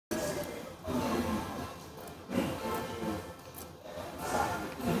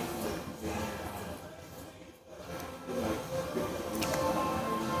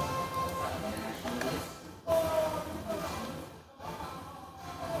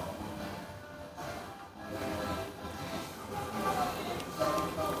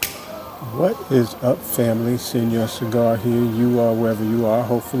What is up, family? Senor Cigar here. You are wherever you are.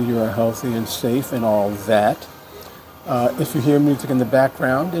 Hopefully you are healthy and safe and all that. If you hear music in the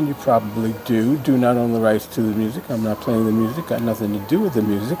background, and you probably do not own the rights to the music. I'm not playing the music. Got nothing to do with the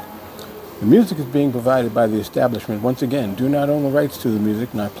music. The music is being provided by the establishment. Once again, do not own the rights to the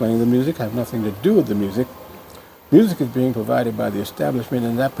music. Not playing the music. Have nothing to do with the music. Music is being provided by the establishment,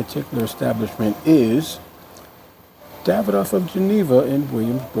 and that particular establishment is Davidoff of Geneva in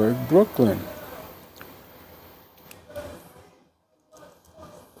Williamsburg, Brooklyn.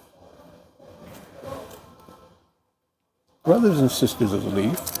 Brothers and sisters of the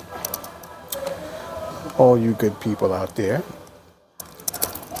Leaf, all you good people out there,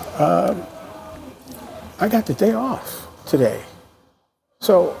 I got the day off today.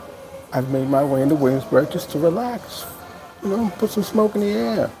 So I've made my way into Williamsburg just to relax, put some smoke in the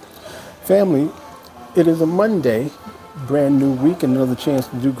air. Family, it is a Monday, brand new week, and another chance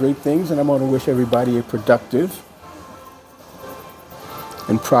to do great things, and I'm going to wish everybody a productive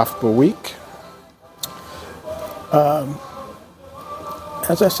and profitable week.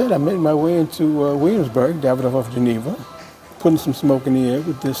 As I said, I made my way into Williamsburg, Davidoff of Geneva, putting some smoke in the air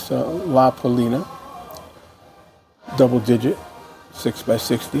with this La Paulina, double digit,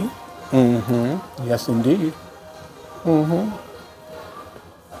 6x60. Yes, indeed.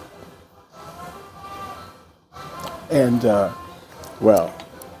 And, well,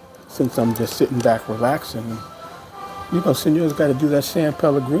 since I'm just sitting back relaxing, Senor's got to do that San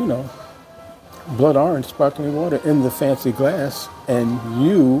Pellegrino, blood orange sparkling water in the fancy glass, and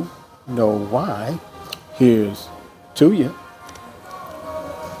you know why. Here's to you.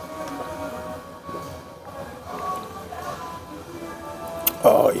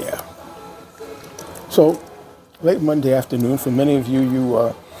 Oh, yeah. So, late Monday afternoon, for many of you,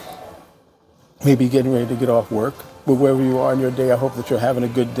 you may be getting ready to get off work. But wherever you are in your day, I hope that you're having a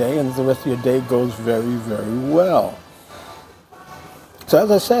good day and that the rest of your day goes very, very well. So as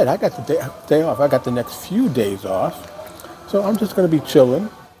I said, I got the day off. I got the next few days off. So I'm just going to be chilling.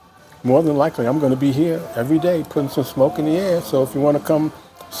 More than likely, I'm going to be here every day putting some smoke in the air. So if you want to come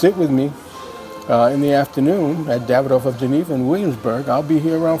sit with me in the afternoon at Davidoff of Geneva in Williamsburg, I'll be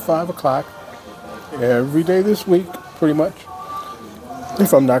here around 5 o'clock every day this week, pretty much.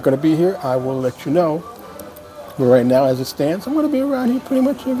 If I'm not going to be here, I will let you know. But right now, as it stands, I'm going to be around here pretty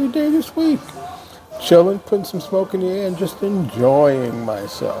much every day this week. Chilling, putting some smoke in the air, and just enjoying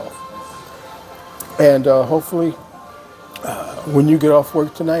myself. And hopefully, when you get off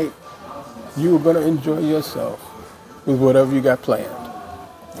work tonight, you are going to enjoy yourself with whatever you got planned.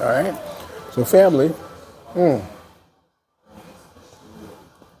 All right? So family,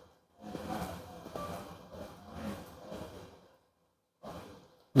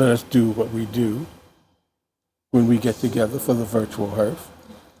 let us do what we do when we get together for the Virtual Herf.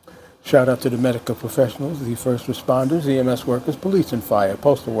 Shout out to the medical professionals, the first responders, EMS workers, police and fire,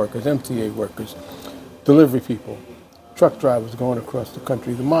 postal workers, MTA workers, delivery people, truck drivers going across the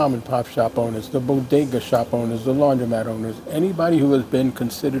country, the mom and pop shop owners, the bodega shop owners, the laundromat owners, anybody who has been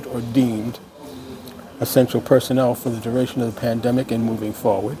considered or deemed essential personnel for the duration of the pandemic and moving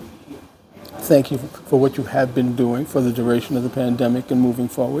forward. Thank you for what you have been doing for the duration of the pandemic and moving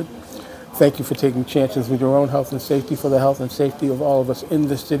forward. Thank you for taking chances with your own health and safety, for the health and safety of all of us in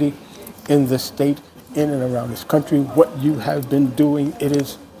the city, in the state, in and around this country. What you have been doing, it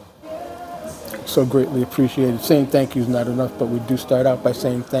is so greatly appreciated. Saying thank you is not enough, but we do start out by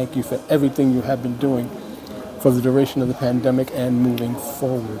saying thank you for everything you have been doing for the duration of the pandemic and moving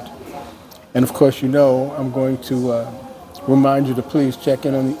forward. And of course, I'm going to remind you to please check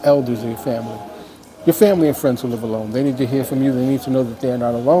in on the elders of your family. Your family and friends who live alone. They need to hear from you. They need to know that they're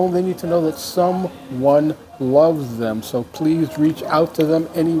not alone. They need to know that someone loves them. So please reach out to them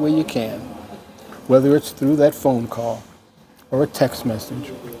any way you can, whether it's through that phone call or a text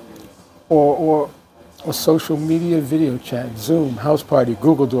message or a social media video chat, Zoom, house party,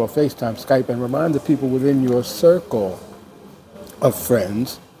 Google Duo, FaceTime, Skype, and remind the people within your circle of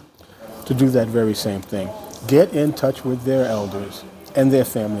friends to do that very same thing. Get in touch with their elders and their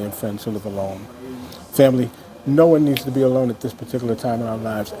family and friends who live alone. Family, no one needs to be alone at this particular time in our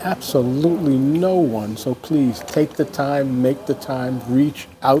lives. Absolutely no one. So please take the time, make the time, reach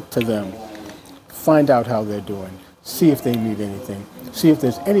out to them. Find out how they're doing. See if they need anything. See if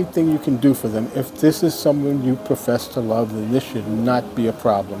there's anything you can do for them. If this is someone you profess to love, then this should not be a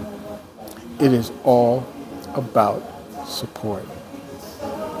problem. It is all about support.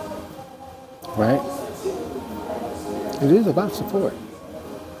 Right? It is about support.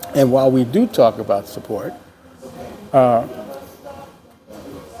 And while we do talk about support, let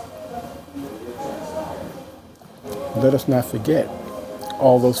us not forget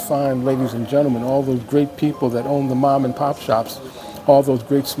all those fine ladies and gentlemen, all those great people that own the mom and pop shops, all those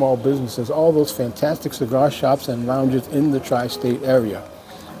great small businesses, all those fantastic cigar shops and lounges in the tri-state area.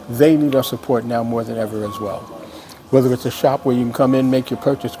 They need our support now more than ever as well. Whether it's a shop where you can come in, make your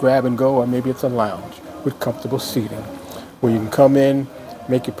purchase, grab and go, or maybe it's a lounge with comfortable seating, where you can come in,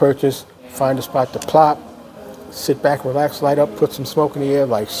 make your purchase, find a spot to plop, sit back, relax, light up, put some smoke in the air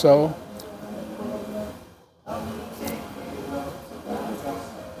like so.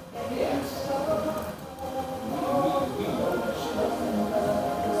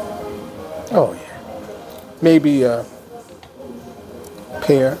 Oh yeah. Maybe a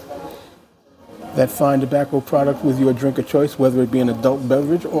pair that fine tobacco product with your drink of choice, whether it be an adult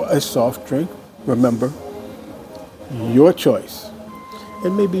beverage or a soft drink. Remember, your choice.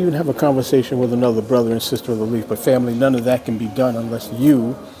 And maybe even have a conversation with another brother and sister of the leaf. But family, none of that can be done unless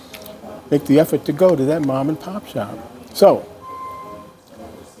you make the effort to go to that mom and pop shop. So,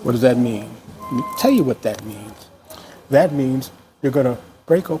 what does that mean? Let me tell you what that means. That means you're going to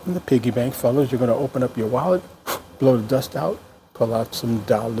break open the piggy bank, fellas. You're going to open up your wallet, blow the dust out, pull out some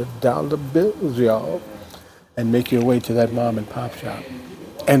dollar bills, y'all, and make your way to that mom and pop shop.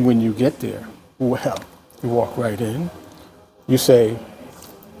 And when you get there, well, you walk right in. You say,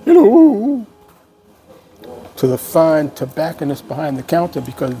 hello, to the fine tobacconist behind the counter,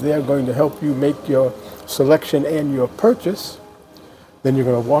 because they're going to help you make your selection and your purchase. Then you're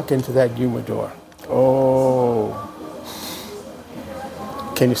going to walk into that humidor. Oh,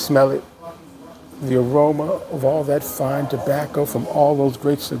 can you smell it? The aroma of all that fine tobacco from all those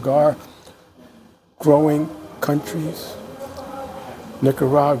great cigar growing countries,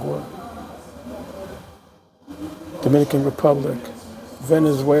 Nicaragua, Dominican Republic,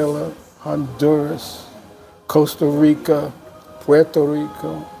 Venezuela, Honduras, Costa Rica, Puerto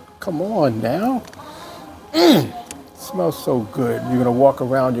Rico. Come on now. It smells so good. You're going to walk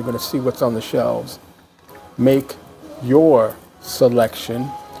around, you're going to see what's on the shelves. Make your selection,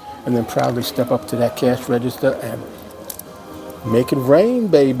 and then proudly step up to that cash register and make it rain,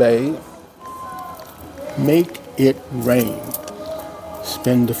 baby. Make it rain.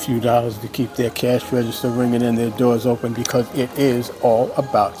 Spend a few dollars to keep their cash register ringing and their doors open, because it is all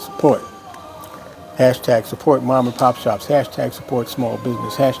about support. Hashtag support mom and pop shops. Hashtag support small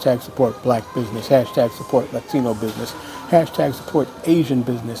business. Hashtag support black business. Hashtag support Latino business. Hashtag support Asian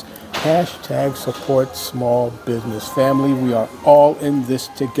business. Hashtag support small business. Family, we are all in this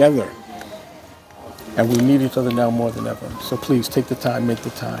together. And we need each other now more than ever. So please take the time, make the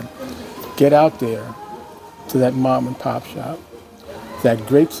time. Get out there to that mom and pop shop, that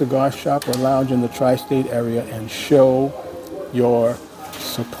great cigar shop or lounge in the tri-state area, and show your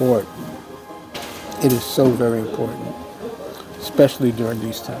support. It is so very important, especially during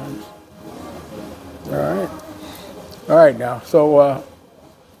these times. All right? All right now, so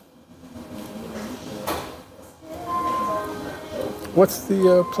what's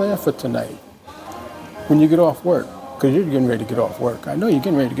the plan for tonight when you get off work? Because you're getting ready to get off work. I know you're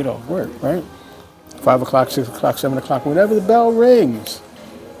getting ready to get off work, right? 5 o'clock, 6 o'clock, 7 o'clock, whenever the bell rings.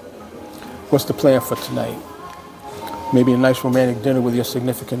 What's the plan for tonight? Maybe a nice romantic dinner with your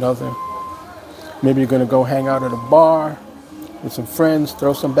significant other. Maybe you're going to go hang out at a bar with some friends,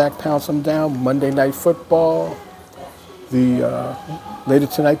 throw some back, pound some down. Monday Night Football. Later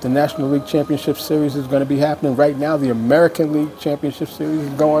tonight, the National League Championship Series is going to be happening. Right now, the American League Championship Series is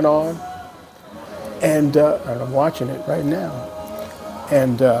going on. And I'm watching it right now.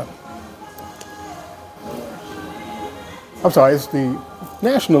 And I'm sorry, it's the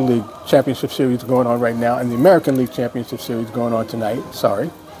National League Championship Series going on right now, and the American League Championship Series going on tonight.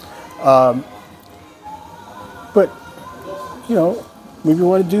 Sorry. But, you know, maybe you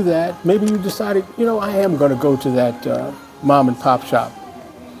want to do that. Maybe you decided, you know, I am going to go to that mom and pop shop,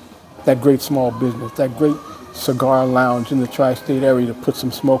 that great small business, that great cigar lounge in the tri-state area to put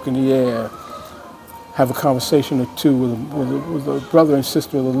some smoke in the air, have a conversation or two with a brother and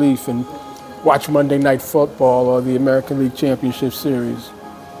sister of the leaf, and watch Monday Night Football or the American League Championship Series.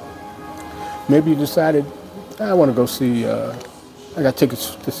 Maybe you decided, I want to go see, I got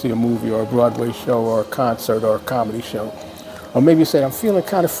tickets to see a movie or a Broadway show or a concert or a comedy show. Or maybe you said, I'm feeling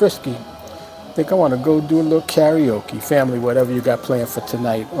kind of frisky. I think I want to go do a little karaoke. Family, whatever you got planned for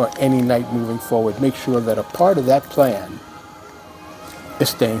tonight or any night moving forward, make sure that a part of that plan is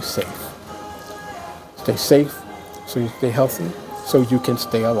staying safe. Stay safe so you stay healthy, so you can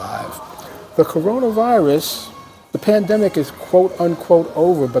stay alive. The coronavirus, the pandemic is quote unquote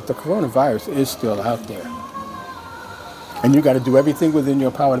over, but the coronavirus is still out there. And you got to do everything within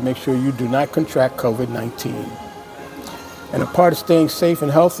your power to make sure you do not contract COVID-19. And a part of staying safe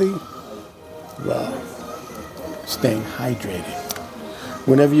and healthy, well, staying hydrated.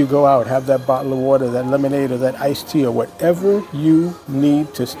 Whenever you go out, have that bottle of water, that lemonade, or that iced tea, or whatever you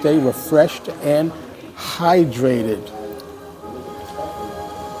need to stay refreshed and hydrated.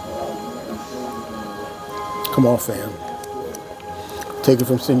 Come on, fam. Take it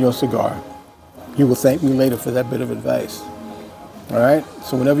from Senor Cigar. You will thank me later for that bit of advice. All right?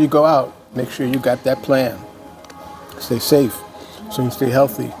 So whenever you go out, make sure you got that plan. Stay safe so you can stay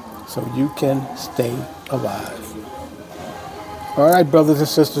healthy, so you can stay alive. All right, brothers and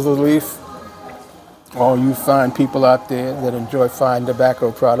sisters of the Leaf, all you fine people out there that enjoy fine tobacco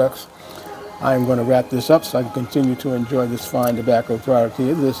products, I am going to wrap this up so I can continue to enjoy this fine tobacco product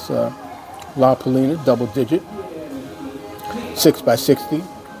here, this La Polina double digit, 6x60,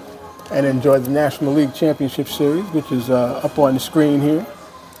 and enjoy the National League Championship Series, which is up on the screen here.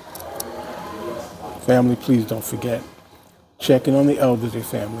 Family, please don't forget, checking on the elderly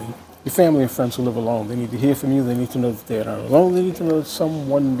family. Your family and friends who live alone, they need to hear from you. They need to know that they are not alone. They need to know that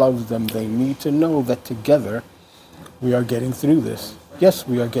someone loves them. They need to know that together we are getting through this. Yes,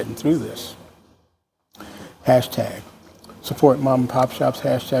 we are getting through this. Hashtag support mom and pop shops.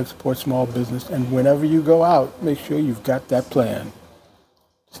 Hashtag support small business. And whenever you go out, make sure you've got that plan.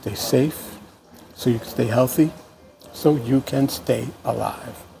 Stay safe so you can stay healthy, so you can stay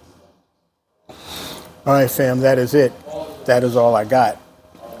alive. All right, fam, that is it. That is all I got.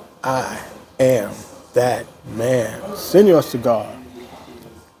 I am that man, Senor Cigar,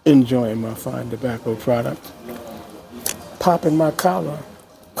 enjoying my fine tobacco product, popping my collar,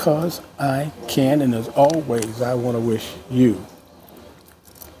 because I can, and as always, I want to wish you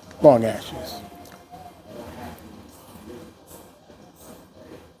long ashes.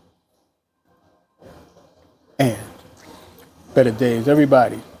 And better days.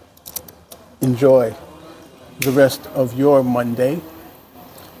 Everybody, enjoy the rest of your Monday.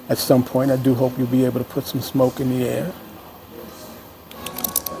 At some point, I do hope you'll be able to put some smoke in the air.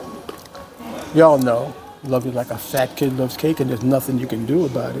 Y'all know, love you like a fat kid loves cake, and there's nothing you can do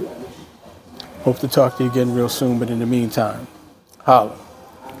about it. Hope to talk to you again real soon, but in the meantime, holla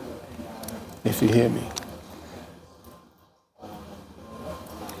if you hear me.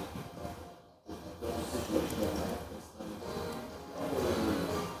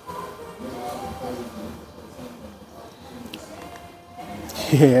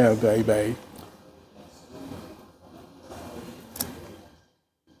 Yeah, baby.